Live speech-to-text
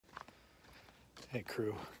Hey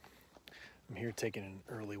crew, I'm here taking an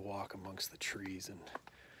early walk amongst the trees and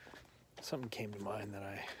something came to mind that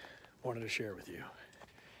I wanted to share with you.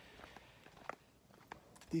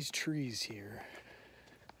 These trees here,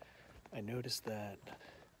 I noticed that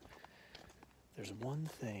there's one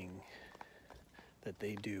thing that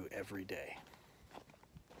they do every day.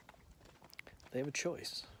 They have a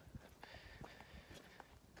choice.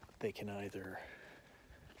 They can either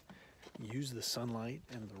use the sunlight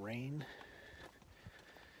and the rain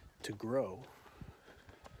to grow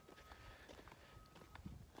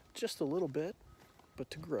just a little bit, but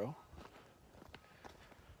to grow,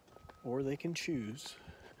 or they can choose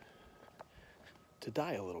to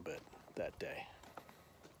die a little bit that day.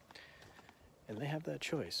 And they have that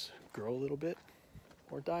choice, grow a little bit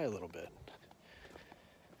or die a little bit.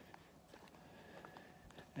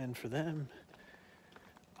 And for them,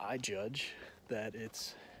 I judge that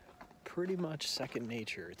it's pretty much second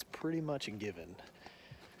nature. It's pretty much a given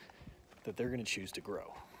that they're going to choose to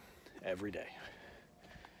grow every day.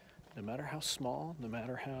 No matter how small, no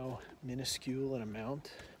matter how minuscule an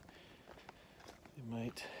amount, it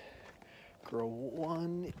might grow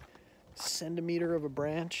 1 centimeter of a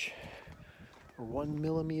branch or 1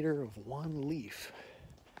 millimeter of one leaf,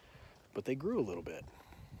 but they grew a little bit.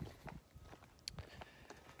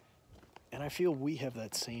 And I feel we have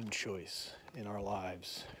that same choice in our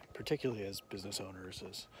lives, particularly as business owners,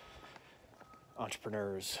 as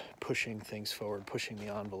entrepreneurs, pushing things forward, pushing the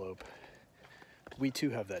envelope. We too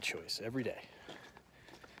have that choice every day.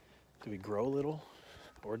 Do we grow a little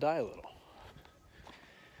or die a little?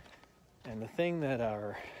 And the thing that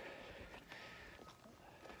our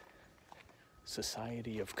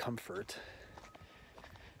society of comfort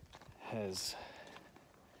has,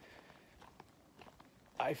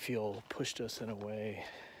 I feel, pushed us in a way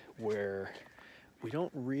where we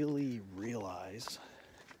don't really realize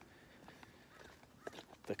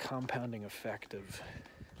the compounding effect of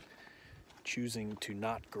choosing to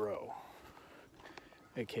not grow,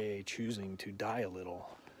 aka choosing to die a little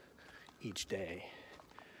each day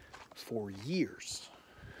for years.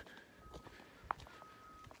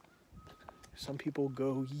 Some people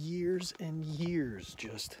go years and years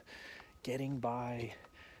just getting by,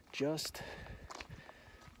 just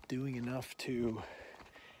doing enough to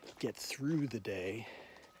get through the day,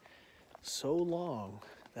 so long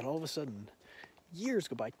that all of a sudden years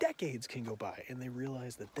go by, decades can go by, and they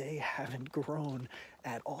realize that they haven't grown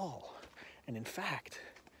at all. And in fact,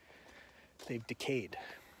 they've decayed.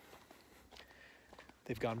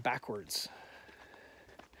 They've gone backwards.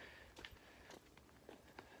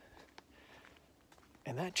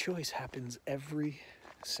 And that choice happens every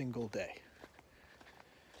single day.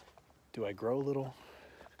 Do I grow a little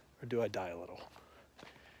or do I die a little?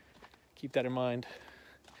 Keep that in mind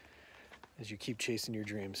as you keep chasing your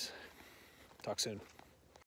dreams. Talk soon.